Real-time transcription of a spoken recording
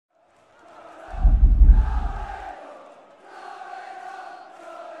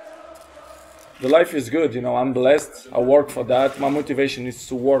The life is good, you know, I'm blessed, I work for that. My motivation is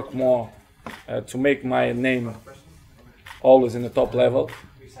to work more, to make my name always in the top level.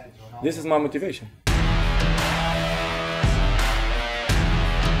 This is my motivation.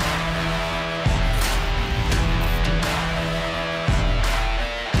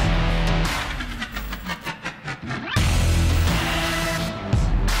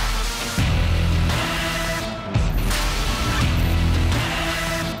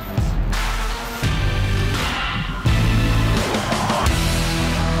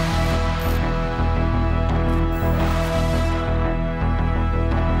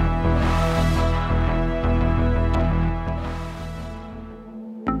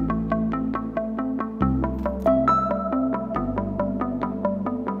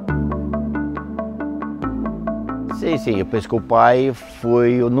 Sim, eu penso que o pai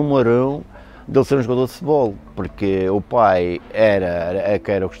foi o número 1 dele ser um jogador de futebol, porque o pai era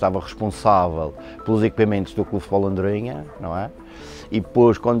o que estava responsável pelos equipamentos do Clube de Futebol Andorinha, não é? E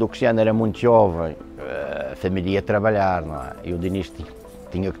depois, quando o Cristiano era muito jovem, a família ia trabalhar, não é? E o Diniz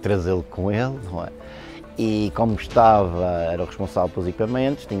tinha que trazê-lo com ele, não é? E como era o responsável pelos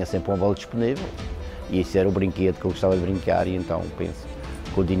equipamentos, tinha sempre uma bola disponível, e esse era o brinquedo que ele gostava de brincar, e então penso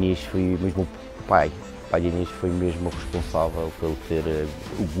que o Diniz foi mesmo o pai. O pai Diniz foi mesmo o responsável por ele ter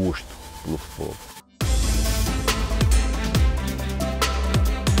o gosto pelo futebol.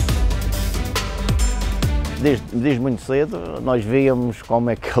 Desde muito cedo nós víamos como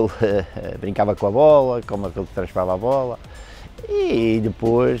é que ele brincava com a bola, como é que ele transparava a bola, e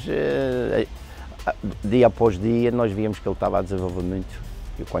depois, dia após dia, nós víamos que ele estava a desenvolver muito.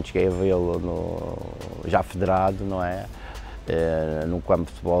 Eu, quando cheguei a vê-lo já federado, não é? Num campo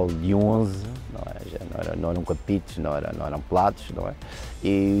de futebol de 11, não eram capitos, não eram platos, não é?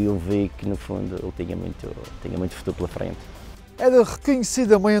 E eu vi que no fundo ele tinha muito futuro pela frente. Era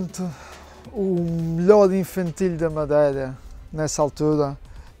reconhecidamente o melhor infantil da Madeira nessa altura.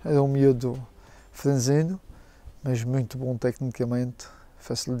 Era um miúdo franzino, mas muito bom tecnicamente,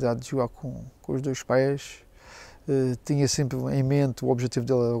 facilidade de jogar com os dois pés. Tinha sempre em mente o objetivo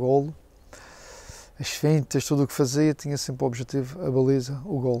dele era o golo. As fintas, tudo o que fazia, tinha sempre o objetivo, a baliza,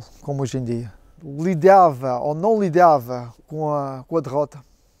 o golo, como hoje em dia. Lidava ou não lidava com a derrota,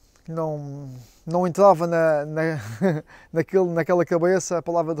 não entrava naquela cabeça, a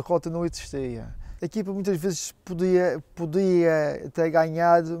palavra derrota não existia. A equipa muitas vezes podia ter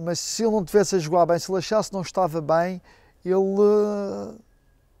ganhado, mas se ele não estivesse a jogar bem, se ele achasse que não estava bem, ele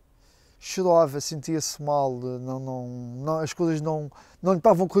chorava, sentia-se mal, as coisas não lhe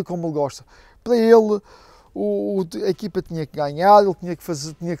estavam a correr como ele gosta. Para ele, a equipa tinha que ganhar, ele tinha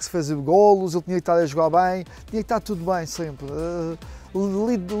que fazer golos, ele tinha que estar a jogar bem, tinha que estar tudo bem sempre.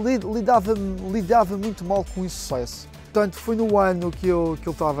 Lidava muito mal com o insucesso. Portanto, foi no ano que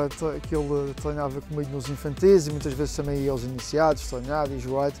ele treinava comigo nos infantis e muitas vezes também ia aos iniciados, treinar e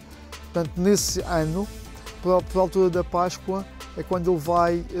jogar. Portanto, nesse ano, por altura da Páscoa, é quando ele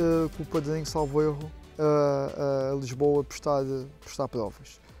vai com o padrinho, salvo erro, a Lisboa prestar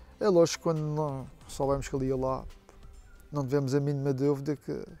provas. É lógico que quando nós soubemos que ele ia lá, não tivemos a mínima dúvida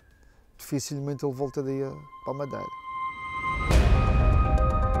que dificilmente ele voltaria para a Madeira.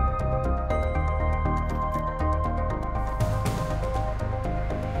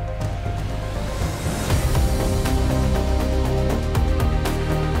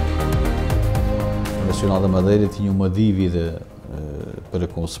 O Nacional da Madeira tinha uma dívida para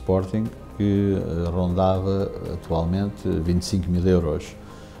com o Sporting que rondava atualmente 25 mil euros.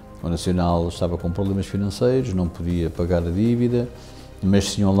 O Nacional estava com problemas financeiros, não podia pagar a dívida,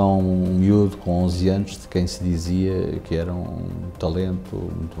 mas tinham lá um miúdo com 11 anos de quem se dizia que era um talento,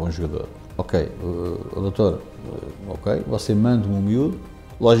 muito bom jogador. Ok, doutor, ok, você manda-me um miúdo,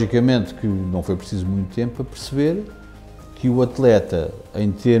 logicamente que não foi preciso muito tempo a perceber que o atleta,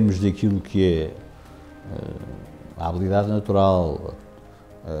 em termos daquilo que é a habilidade natural,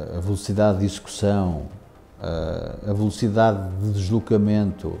 a velocidade de execução, a velocidade de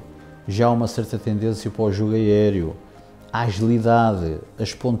deslocamento, já há uma certa tendência para o jogo aéreo, a agilidade, a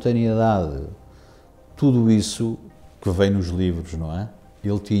espontaneidade, tudo isso que vem nos livros, não é?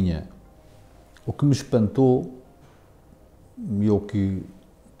 Ele tinha. O que me espantou, eu que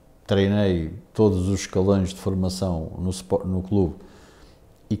treinei todos os escalões de formação no clube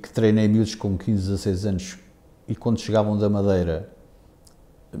e que treinei miúdos com 15, 16 anos e quando chegavam da Madeira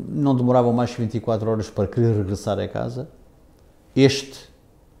não demoravam mais que 24 horas para querer regressar a casa,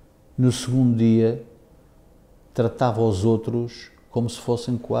 no segundo dia, tratava os outros como se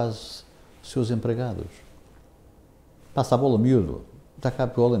fossem quase seus empregados. Passa a bola, miúdo. Dá cá a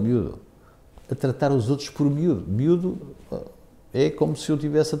bola, miúdo. A tratar os outros por miúdo. Miúdo, É como se eu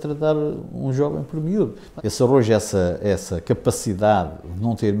estivesse a tratar um jovem por miúdo. Esse arrojo, essa capacidade de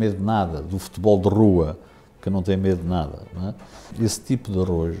não ter medo de nada, do futebol de rua, que não tem medo de nada, não é? Esse tipo de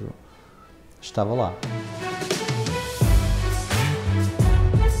arrojo estava lá.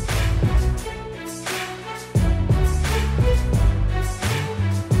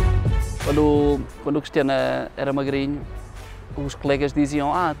 Quando o Cristiano era magrinho, os colegas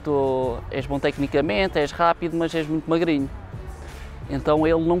diziam: és bom tecnicamente, és rápido, mas és muito magrinho. Então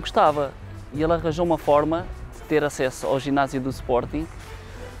ele não gostava e ele arranjou uma forma de ter acesso ao ginásio do Sporting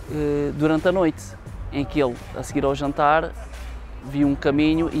durante a noite, em que ele, a seguir ao jantar, via um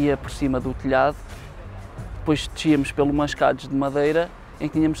caminho, ia por cima do telhado, depois descíamos pelo mascados de Madeira, em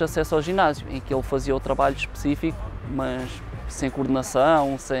que tínhamos acesso ao ginásio, em que ele fazia o trabalho específico, mas sem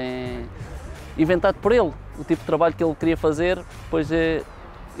coordenação, inventado por ele. O tipo de trabalho que ele queria fazer, depois ele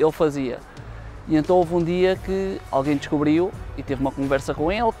fazia. E então houve um dia que alguém descobriu e teve uma conversa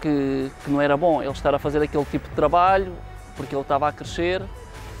com ele que não era bom ele estar a fazer aquele tipo de trabalho, porque ele estava a crescer,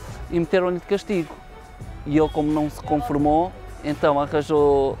 e meteram-lhe de castigo. E ele, como não se conformou, então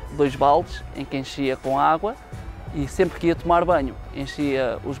arranjou 2 baldes em que enchia com água, e sempre que ia tomar banho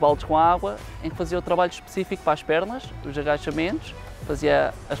enchia os baldes com água, em que fazia o trabalho específico para as pernas, os agachamentos,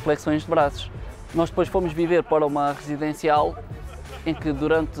 fazia as flexões de braços. Nós depois fomos viver para uma residencial em que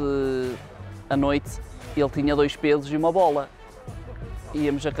durante a noite ele tinha 2 pesos e uma bola.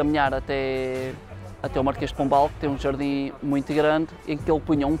 Íamos a caminhar até o Marquês de Pombal, que tem um jardim muito grande, em que ele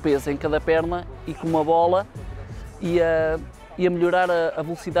punha um peso em cada perna e com uma bola ia melhorar a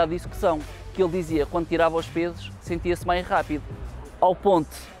velocidade de execução. Que ele dizia, quando tirava os pesos, sentia-se mais rápido. Ao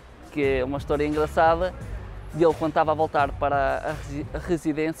ponto, que é uma história engraçada, de ele, quando estava a voltar para a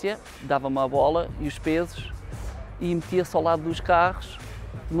residência, dava-me a bola e os pesos e metia-se ao lado dos carros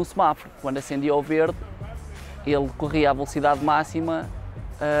no semáforo. Quando acendia o verde, ele corria à velocidade máxima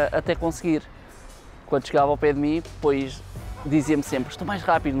até conseguir. Quando chegava ao pé de mim, depois dizia-me sempre: estou mais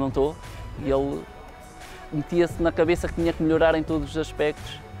rápido, não estou? E ele metia-se na cabeça que tinha que melhorar em todos os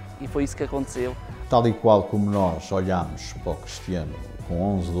aspectos, e foi isso que aconteceu. Tal e qual como nós olhámos para o Cristiano com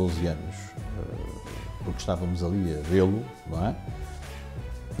 11, 12 anos, porque estávamos ali a vê-lo, não é?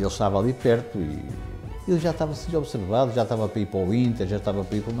 Ele estava ali perto e ele já estava a ser observado, já estava para ir para o Inter, já estava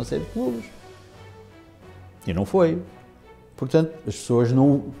para ir para uma série de clubes. E não foi. Portanto, as pessoas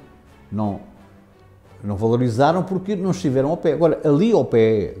não valorizaram porque não estiveram ao pé. Agora, ali ao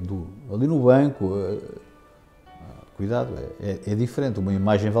pé, ali no banco, cuidado, é diferente. Uma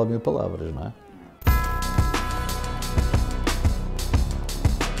imagem vale 1000 palavras, não é?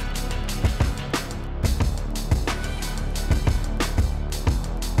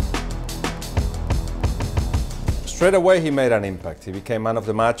 Straight away he made an impact. He became man of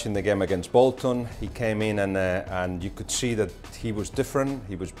the match in the game against Bolton. He came in and you could see that he was different,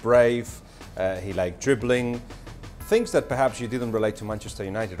 he was brave, he liked dribbling. Things that perhaps you didn't relate to Manchester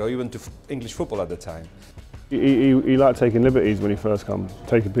United or even to English football at the time. He liked taking liberties when he first come,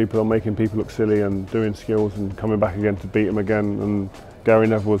 taking people on, making people look silly and doing skills and coming back again to beat them again. And Gary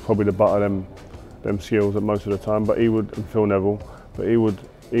Neville was probably the butt of them skills at most of the time, but and Phil Neville, but he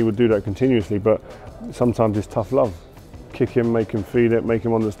would do that continuously. But sometimes it's tough love. Kick him, make him feel it, make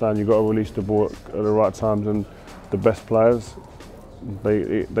him understand you've got to release the ball at the right times, and the best players,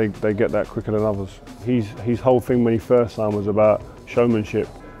 they get that quicker than others. His whole thing when he first signed was about showmanship.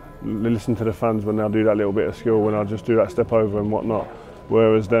 Listen to the fans when they'll do that little bit of skill, when I'll just do that step over and whatnot.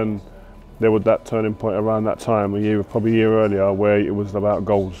 Whereas then there was that turning point around that time, probably a year earlier, where it was about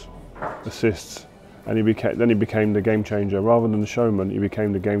goals, assists, and then he became the game changer. Rather than the showman, he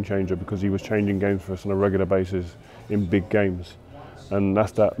became the game changer because he was changing games for us on a regular basis in big games. And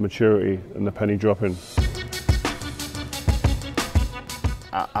that's that maturity and the penny dropping.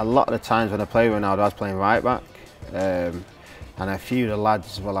 A lot of the times when I played Ronaldo, I was playing right back. And a few of the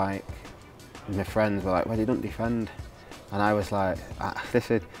lads were like, my friends were like, well, he doesn't defend. And I was like,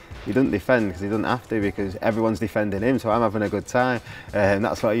 listen, he doesn't defend because he doesn't have to, because everyone's defending him, so I'm having a good time. And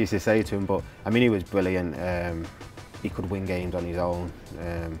that's what I used to say to him. But I mean, he was brilliant. He could win games on his own.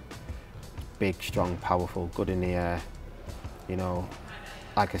 Big, strong, powerful, good in the air. You know,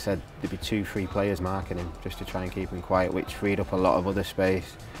 like I said, there'd be 2-3 players marking him just to try and keep him quiet, which freed up a lot of other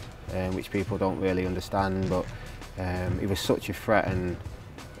space, which people don't really understand. But he was such a threat, and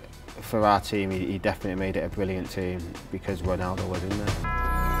for our team, he definitely made it a brilliant team because Ronaldo was in there.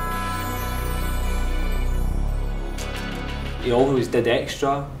 He always did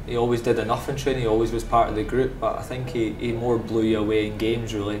extra, he always did enough in training, he always was part of the group, but I think he more blew you away in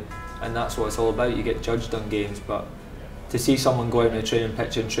games really, and that's what it's all about. You get judged on games, but to see someone go out on the training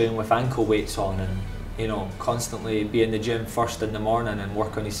pitch and train with ankle weights on and you know, constantly be in the gym first in the morning and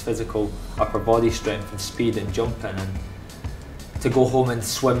work on his physical upper body strength and speed and jumping, and to go home and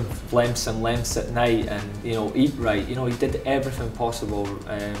swim lengths and lengths at night, and, you know, eat right. You know, he did everything possible.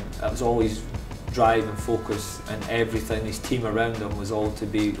 It was always drive and focus, and everything, his team around him was all to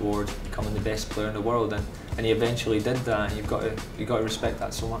be towards becoming the best player in the world, and he eventually did that, and you've got to respect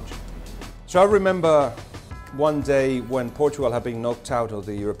that so much. So I remember one day when Portugal had been knocked out of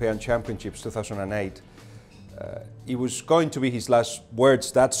the European Championships 2008, it was going to be his last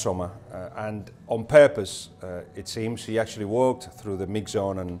words that summer, and on purpose, it seems, he actually walked through the mix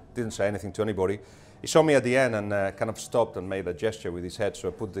zone and didn't say anything to anybody. He saw me at the end and kind of stopped and made a gesture with his head, so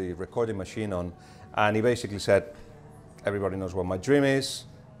I put the recording machine on, and he basically said, everybody knows what my dream is,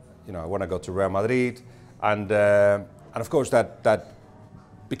 you know, I want to go to Real Madrid, and of course that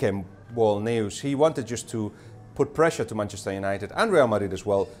became world news. He wanted just to put pressure to Manchester United and Real Madrid as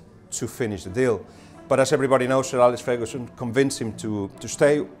well to finish the deal. But as everybody knows, Sir Alex Ferguson convinced him to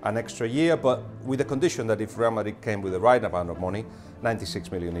stay an extra year, but with the condition that if Real Madrid came with the right amount of money,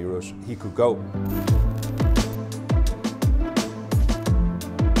 96 million euros, he could go.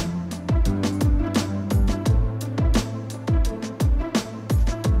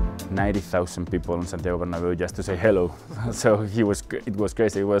 $90,000 people in Santiago Bernabeu just to say hello. So it was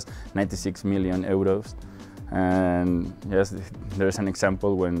crazy. It was 96 million euros. And yes, there's an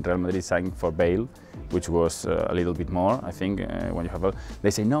example when Real Madrid signed for Bale, which was a little bit more, I think, when you have a,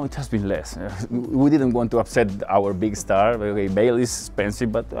 they say, no, it has been less. We didn't want to upset our big star. Okay, Bale is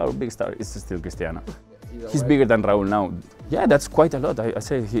expensive, but our big star is still Cristiano. He's bigger than Raúl now. Yeah, that's quite a lot. I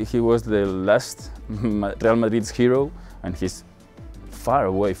say he was the last Real Madrid's hero, and he's far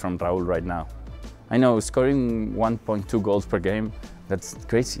away from Raúl right now. I know, scoring 1.2 goals per game, that's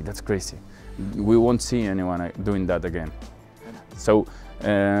crazy, that's crazy. We won't see anyone doing that again. So,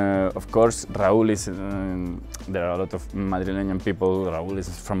 of course, Raúl is, there are a lot of Madrileñan people, Raúl is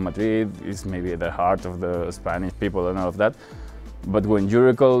from Madrid, is maybe the heart of the Spanish people and all of that. But when you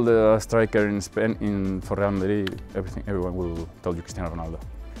recall the striker in Spain, for Real Madrid, everyone will tell you Cristiano Ronaldo.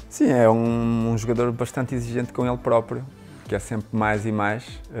 Sim, é jogador bastante exigente com ele próprio, que é sempre mais e mais.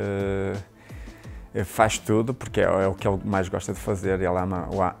 Faz tudo, porque é o que ele mais gosta de fazer, ele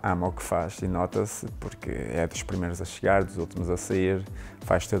ama o que faz e nota-se, porque é dos primeiros a chegar, dos últimos a sair,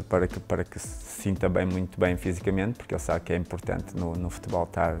 faz tudo para que se sinta muito bem fisicamente, porque ele sabe que é importante no futebol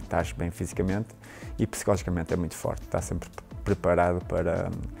estar bem fisicamente, e psicologicamente é muito forte, está sempre preparado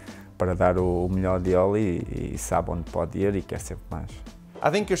para dar o melhor dele e sabe onde pode ir e quer sempre mais.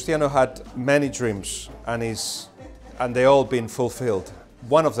 I think Cristiano had many dreams and they all been fulfilled.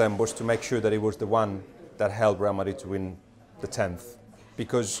 One of them was to make sure that he was the one that helped Real Madrid to win the 10th,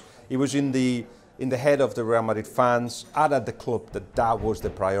 because it was in the head of the Real Madrid fans and at the club that was the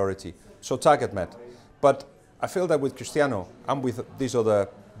priority. So target met. But I feel that with Cristiano and with these other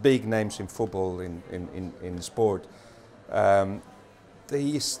big names in football, in sport,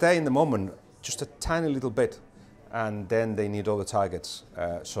 they stay in the moment just a tiny little bit, and then they need all the targets.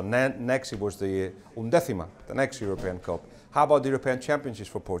 So next it was the undécima, the next European Cup. How about the European Championships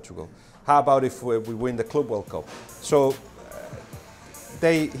for Portugal? How about if we win the Club World Cup? So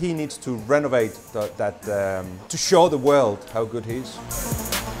he needs to renovate that to show the world how good he is.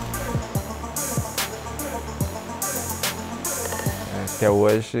 Até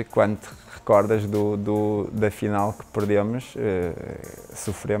hoje, quando te recordas da final que perdemos,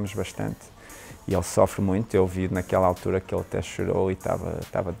 sofremos bastante. E ele sofre muito, eu vi naquela altura que ele até chorou e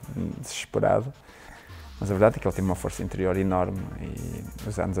estava desesperado. Mas a verdade é que ele tem uma força interior enorme e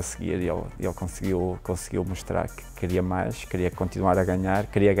nos anos a seguir ele conseguiu mostrar que queria mais, queria continuar a ganhar,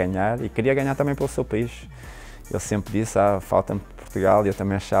 queria ganhar e queria ganhar também pelo seu país. Ele sempre disse, falta-me Portugal, e eu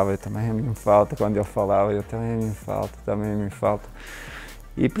também achava, também me falta, quando ele falava, eu também me falta.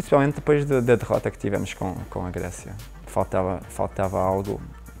 E principalmente depois da derrota que tivemos com a Grécia, faltava algo,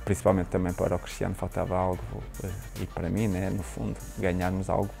 principalmente também para o Cristiano, faltava algo, e para mim, né, no fundo, ganharmos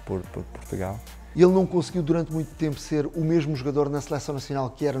algo por Portugal. Ele não conseguiu durante muito tempo ser o mesmo jogador na seleção nacional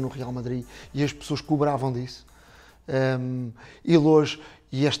que era no Real Madrid, e as pessoas cobravam disso. Ele hoje,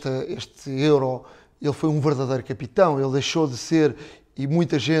 e este Euro, ele foi um verdadeiro capitão, ele deixou de ser, e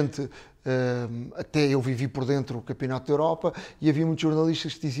muita gente, até eu vivi por dentro do Campeonato da Europa, e havia muitos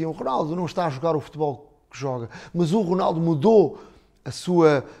jornalistas que diziam: Ronaldo não está a jogar o futebol que joga, mas o Ronaldo mudou a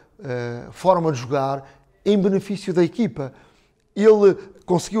sua forma de jogar em benefício da equipa. Ele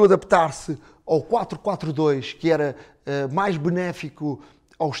conseguiu adaptar-se ao 4-4-2, que era mais benéfico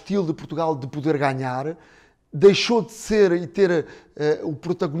ao estilo de Portugal de poder ganhar, deixou de ser e ter o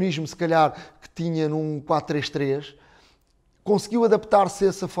protagonismo, se calhar, que tinha num 4-3-3, conseguiu adaptar-se a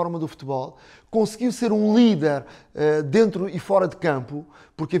essa forma do futebol, conseguiu ser um líder dentro e fora de campo,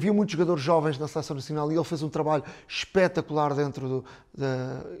 porque havia muitos jogadores jovens na Seleção Nacional e ele fez um trabalho espetacular dentro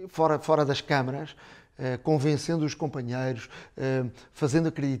fora das câmaras, convencendo os companheiros, fazendo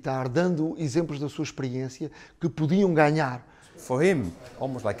acreditar, dando exemplos da sua experiência que podiam ganhar. For him,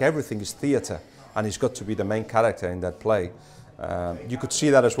 almost like everything is theatre, and he's got to be the main character in that play. You could see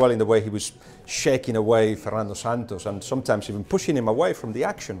that as well in the way he was shaking away Fernando Santos and sometimes even pushing him away from the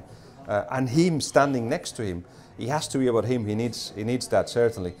action. And him standing next to him, he has to be about him, he needs that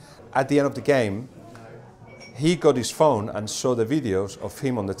certainly. At the end of the game, he got his phone and saw the videos of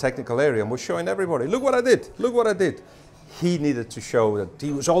him on the technical area and was showing everybody, look what I did, look what I did. He needed to show that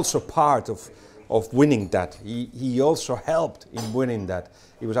he was also part of winning that. He also helped in winning that.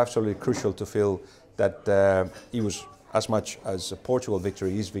 It was absolutely crucial to feel that he was as much as a Portugal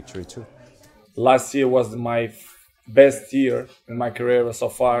victory, his victory too. Last year was my best year in my career so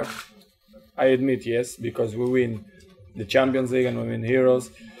far. I admit, yes, because we win the Champions League and we win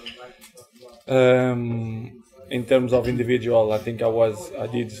Heroes. In terms of individual, I think I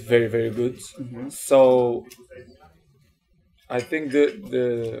did very, very good. So I think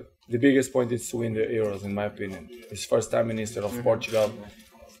the biggest point is to win the Euros, in my opinion. It's first time Minister of Portugal.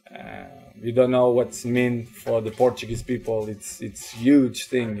 We don't know what's mean for the Portuguese people. It's huge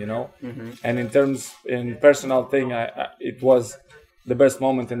thing, you know. And in personal thing, it was the best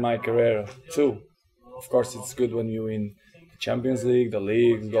moment in my career too. Of course, it's good when you win the Champions League, the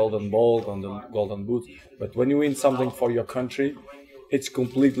league, Golden Ball, and the Golden Boot. But when you win something for your country, it's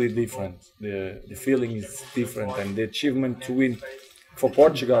completely different. The feeling is different, and the achievement to win for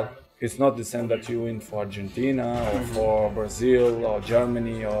Portugal, it's not the same that you win for Argentina or for Brazil or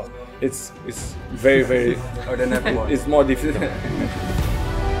Germany, or it's very, very Or than everyone. It's more difficult.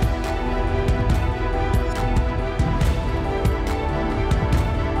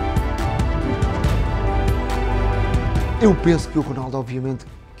 Eu penso que o Ronaldo, obviamente,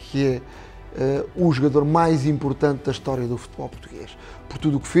 que é o jogador mais importante da história do futebol português. Por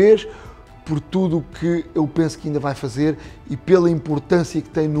tudo o que fez, por tudo o que eu penso que ainda vai fazer e pela importância que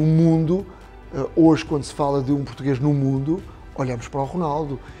tem no mundo. Hoje, quando se fala de um português no mundo, olhamos para o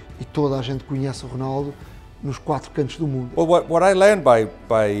Ronaldo e toda a gente conhece o Ronaldo nos 4 cantos do mundo. Well, what I learned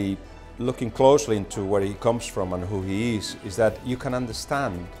by looking closely into where he comes from and who he is that you can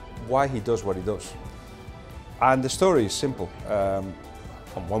understand why he does what he does. And the story is simple.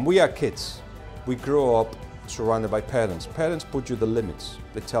 When we are kids, we grow up surrounded by parents. Parents put you the limits.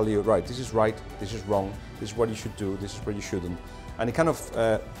 They tell you, right, this is wrong, this is what you should do, this is what you shouldn't. And it kind of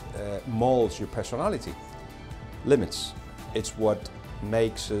molds your personality. Limits. It's what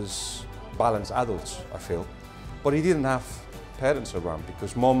makes us balanced adults, I feel. But he didn't have parents around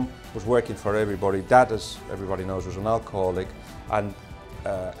because mom was working for everybody. Dad, as everybody knows, was an alcoholic. And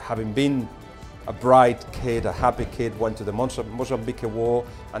having been a bright kid, a happy kid, went to the Mozambique war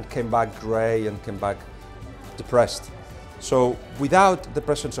and came back grey and came back depressed. So without the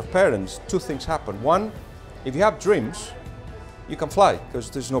presence of parents, 2 things happen. One, if you have dreams, you can fly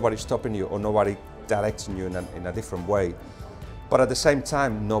because there's nobody stopping you or nobody directing you in a different way. But at the same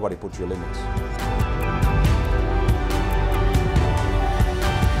time, nobody puts you limits.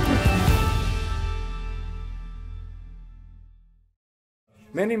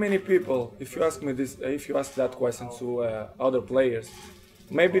 Many people, if you ask me this, if you ask that question to other players,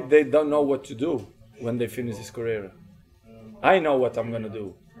 maybe they don't know what to do when they finish his career. I know what I'm gonna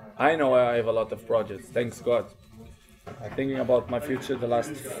do. I know I have a lot of projects, thanks God. I'm thinking about my future the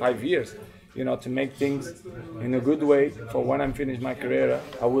last 5 years, you know, to make things in a good way. For when I'm finished my career,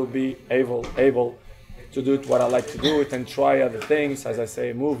 I will be able to do it what I like to do it and try other things, as I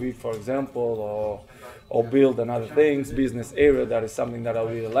say, movie, for example, or build another things, business area, that is something that I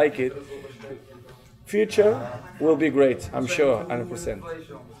really like it. Future will be great, I'm sure, 100%.